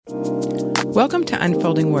Welcome to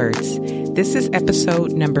Unfolding Words. This is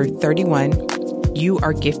episode number 31. You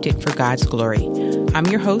are gifted for God's glory. I'm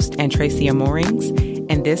your host, Antracia Moorings,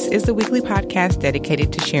 and this is the weekly podcast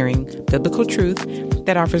dedicated to sharing biblical truth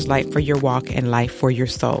that offers light for your walk and life for your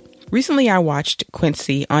soul. Recently, I watched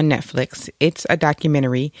Quincy on Netflix. It's a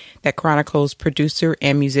documentary that chronicles producer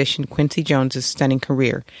and musician Quincy Jones's stunning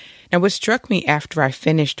career. Now, what struck me after I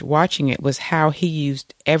finished watching it was how he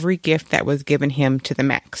used every gift that was given him to the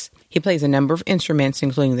max. He plays a number of instruments,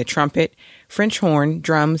 including the trumpet, French horn,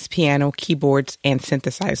 drums, piano, keyboards, and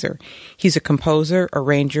synthesizer. He's a composer,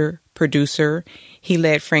 arranger, producer. He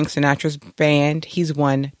led Frank Sinatra's band. He's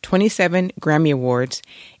won 27 Grammy Awards,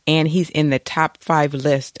 and he's in the top 5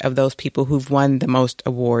 list of those people who've won the most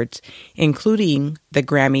awards, including the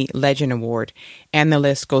Grammy Legend Award, and the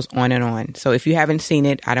list goes on and on. So if you haven't seen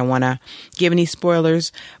it, I don't want to give any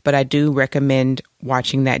spoilers, but I do recommend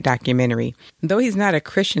watching that documentary. Though he's not a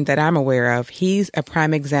Christian that I'm aware of, he's a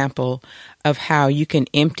prime example of how you can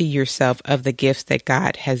empty yourself of the gifts that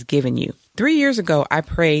God has given you. 3 years ago, I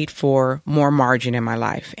prayed for more margin in my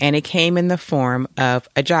life, and it came in the form of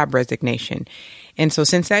a job resignation. And so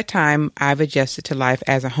since that time, I've adjusted to life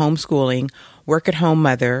as a homeschooling, work-at-home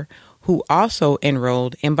mother who also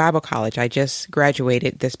enrolled in Bible college. I just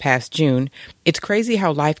graduated this past June. It's crazy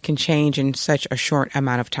how life can change in such a short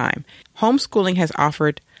amount of time. Homeschooling has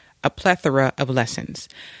offered a plethora of lessons,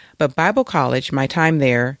 but Bible college, my time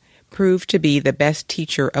there, proved to be the best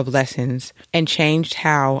teacher of lessons and changed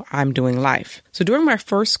how I'm doing life. So during my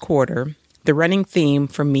first quarter, the running theme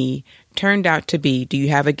for me turned out to be, do you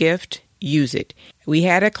have a gift? Use it. We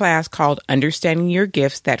had a class called Understanding Your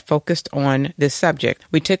Gifts that focused on this subject.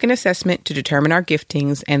 We took an assessment to determine our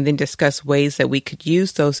giftings and then discuss ways that we could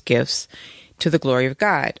use those gifts to the glory of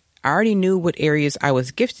God. I already knew what areas I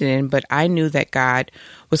was gifted in, but I knew that God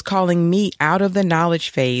was calling me out of the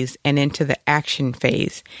knowledge phase and into the action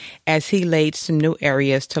phase as He laid some new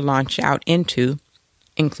areas to launch out into,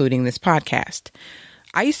 including this podcast.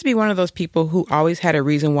 I used to be one of those people who always had a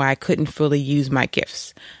reason why I couldn't fully use my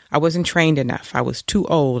gifts. I wasn't trained enough. I was too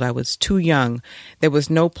old. I was too young. There was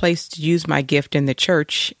no place to use my gift in the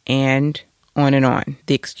church, and on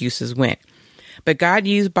the excuses went. But God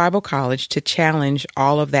used Bible college to challenge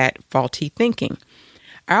all of that faulty thinking.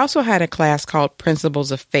 I also had a class called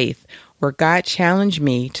Principles of Faith, where God challenged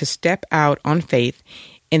me to step out on faith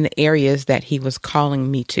in the areas that He was calling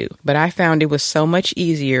me to. But I found it was so much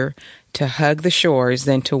easier to hug the shores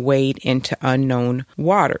than to wade into unknown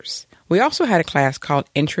waters. We also had a class called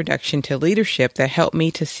Introduction to Leadership that helped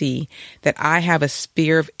me to see that I have a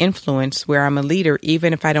sphere of influence where I'm a leader,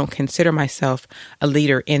 even if I don't consider myself a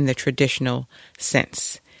leader in the traditional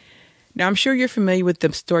sense. Now, I'm sure you're familiar with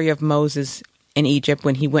the story of Moses in Egypt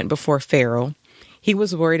when he went before Pharaoh. He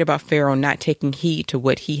was worried about Pharaoh not taking heed to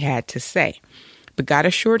what he had to say. But God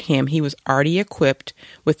assured him he was already equipped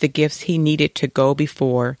with the gifts he needed to go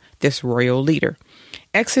before this royal leader.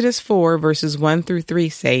 Exodus 4 verses 1 through 3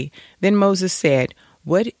 say, Then Moses said,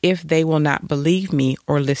 What if they will not believe me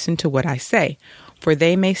or listen to what I say? For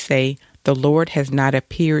they may say, The Lord has not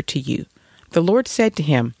appeared to you. The Lord said to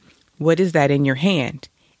him, What is that in your hand?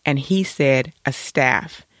 And he said, A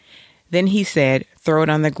staff. Then he said, Throw it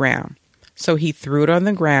on the ground. So he threw it on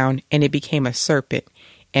the ground, and it became a serpent,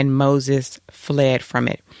 and Moses fled from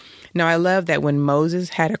it. Now, I love that when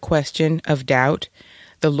Moses had a question of doubt,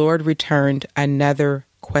 the Lord returned another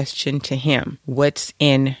question to him. What's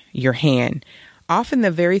in your hand? Often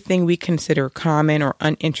the very thing we consider common or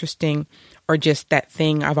uninteresting or just that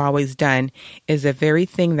thing I've always done is the very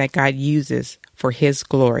thing that God uses for His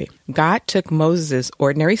glory. God took Moses'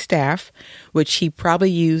 ordinary staff, which he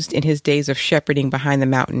probably used in his days of shepherding behind the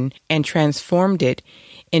mountain, and transformed it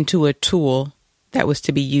into a tool that was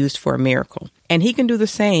to be used for a miracle. And He can do the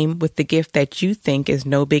same with the gift that you think is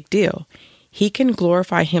no big deal. He can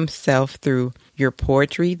glorify Himself through your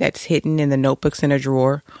poetry that's hidden in the notebooks in a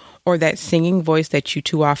drawer, or that singing voice that you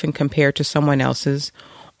too often compare to someone else's,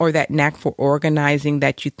 or that knack for organizing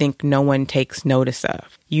that you think no one takes notice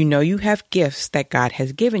of. You know you have gifts that God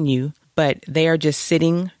has given you, but they are just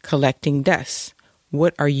sitting collecting dust.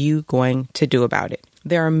 What are you going to do about it?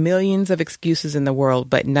 There are millions of excuses in the world,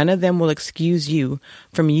 but none of them will excuse you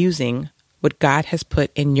from using what God has put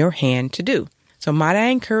in your hand to do. So might I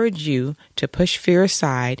encourage you to push fear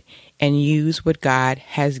aside and use what God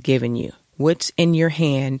has given you. What's in your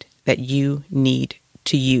hand that you need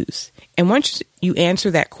to use? And once you answer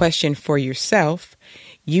that question for yourself,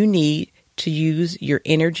 you need to use your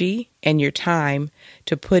energy and your time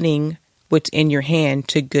to putting what's in your hand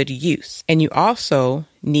to good use. And you also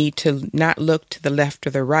need to not look to the left or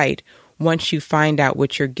the right once you find out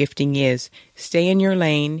what your gifting is. Stay in your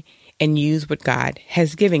lane and use what God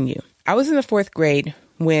has given you. I was in the 4th grade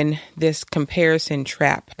when this comparison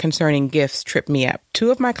trap concerning gifts tripped me up.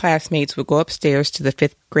 2 of my classmates would go upstairs to the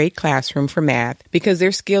 5th grade classroom for math because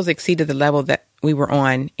their skills exceeded the level that we were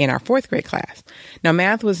on in our 4th grade class. Now,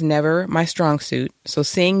 math was never my strong suit, so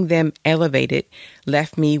seeing them elevated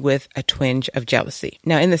left me with a twinge of jealousy.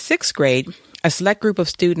 Now, in the 6th grade, a select group of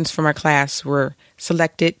students from our class were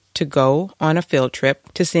selected to go on a field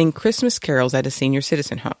trip to sing Christmas carols at a senior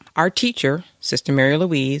citizen home. Our teacher, Sister Mary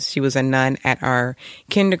Louise, she was a nun at our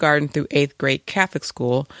kindergarten through 8th grade Catholic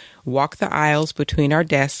school, walked the aisles between our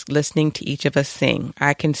desks listening to each of us sing.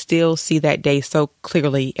 I can still see that day so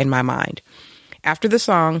clearly in my mind. After the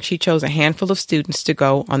song, she chose a handful of students to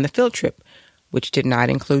go on the field trip, which did not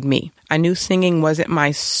include me. I knew singing wasn't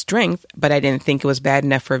my strength, but I didn't think it was bad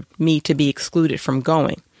enough for me to be excluded from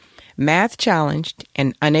going. Math challenged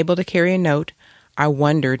and unable to carry a note, I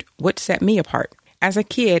wondered what set me apart. As a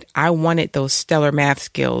kid, I wanted those stellar math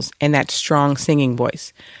skills and that strong singing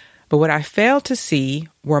voice. But what I failed to see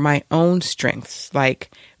were my own strengths, like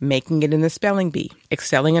making it in the spelling bee,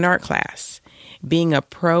 excelling in art class, being a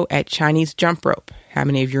pro at Chinese jump rope. How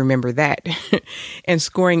many of you remember that? And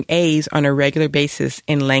scoring A's on a regular basis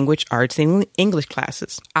in language arts and English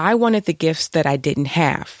classes. I wanted the gifts that I didn't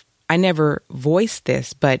have. I never voiced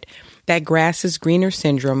this, but that grass is greener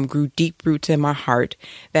syndrome grew deep roots in my heart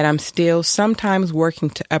that I'm still sometimes working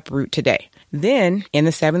to uproot today. Then, in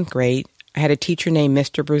the 7th grade, I had a teacher named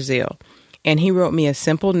Mr. Brazil, and he wrote me a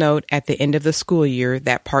simple note at the end of the school year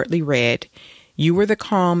that partly read, "You were the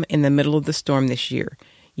calm in the middle of the storm this year.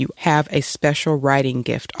 You have a special writing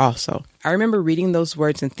gift also." I remember reading those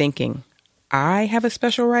words and thinking, I have a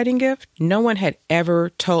special writing gift? No one had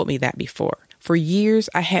ever told me that before. For years,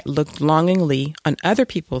 I had looked longingly on other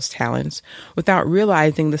people's talents without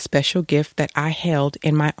realizing the special gift that I held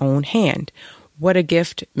in my own hand. What a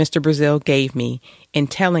gift Mr. Brazil gave me in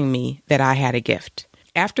telling me that I had a gift.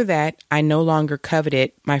 After that, I no longer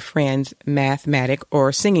coveted my friends' mathematic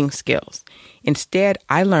or singing skills. Instead,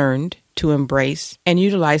 I learned to embrace and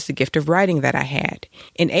utilize the gift of writing that I had.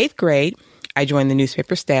 In 8th grade, I joined the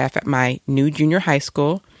newspaper staff at my new junior high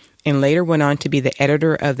school and later went on to be the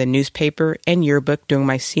editor of the newspaper and yearbook during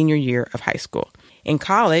my senior year of high school. In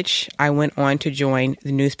college, I went on to join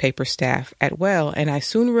the newspaper staff at Well, and I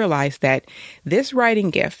soon realized that this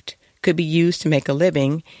writing gift could be used to make a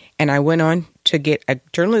living, and I went on to get a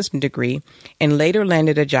journalism degree and later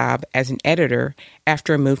landed a job as an editor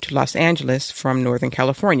after I moved to Los Angeles from Northern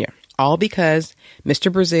California. All because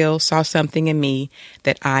Mr. Brazil saw something in me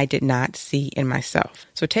that I did not see in myself.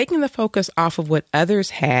 So taking the focus off of what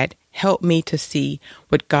others had helped me to see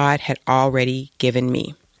what God had already given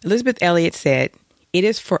me. Elizabeth Elliot said, "It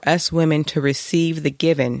is for us women to receive the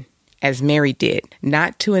given as Mary did,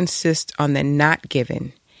 not to insist on the not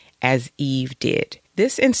given as Eve did."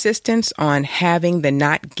 This insistence on having the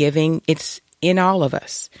not giving, it's in all of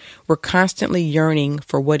us. We're constantly yearning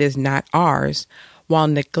for what is not ours, while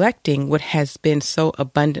neglecting what has been so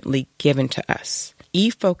abundantly given to us.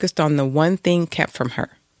 Eve focused on the one thing kept from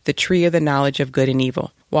her, the tree of the knowledge of good and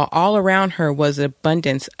evil, while all around her was an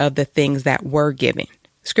abundance of the things that were given.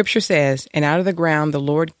 Scripture says, "And out of the ground the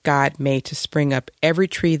Lord God made to spring up every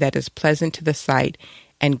tree that is pleasant to the sight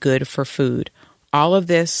and good for food." All of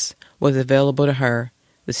this was available to her,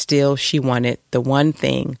 but still she wanted the one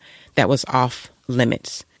thing that was off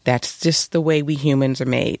limits. That's just the way we humans are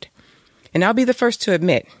made. And I'll be the first to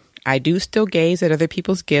admit, I do still gaze at other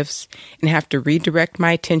people's gifts and have to redirect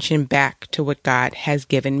my attention back to what God has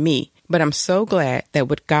given me. But I'm so glad that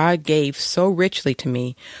what God gave so richly to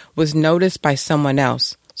me was noticed by someone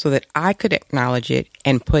else so that I could acknowledge it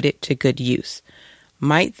and put it to good use.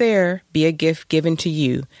 Might there be a gift given to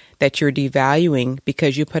you that you're devaluing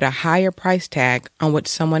because you put a higher price tag on what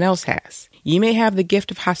someone else has? You may have the gift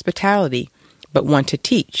of hospitality, but want to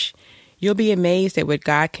teach. You'll be amazed at what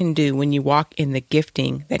God can do when you walk in the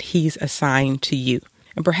gifting that He's assigned to you.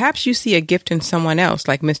 And perhaps you see a gift in someone else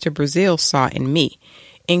like Mr. Brazil saw in me.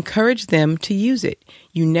 Encourage them to use it.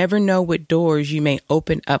 You never know what doors you may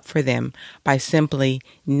open up for them by simply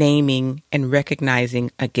naming and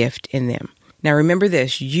recognizing a gift in them. Now remember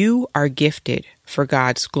this, you are gifted for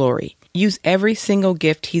God's glory. Use every single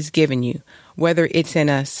gift He's given you, whether it's in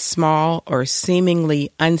a small or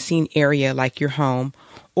seemingly unseen area like your home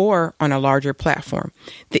or on a larger platform.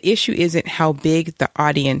 The issue isn't how big the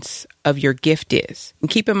audience of your gift is. And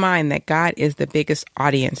keep in mind that God is the biggest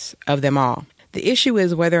audience of them all. The issue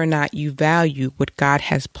is whether or not you value what God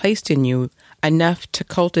has placed in you enough to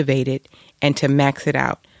cultivate it and to max it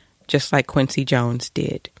out, just like Quincy Jones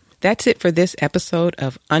did. That's it for this episode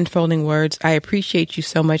of Unfolding Words. I appreciate you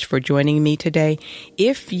so much for joining me today.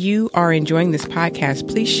 If you are enjoying this podcast,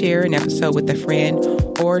 please share an episode with a friend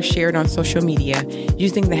or share it on social media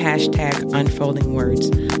using the hashtag Unfolding Words.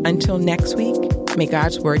 Until next week, may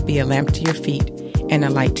God's word be a lamp to your feet and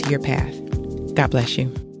a light to your path. God bless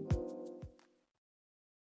you.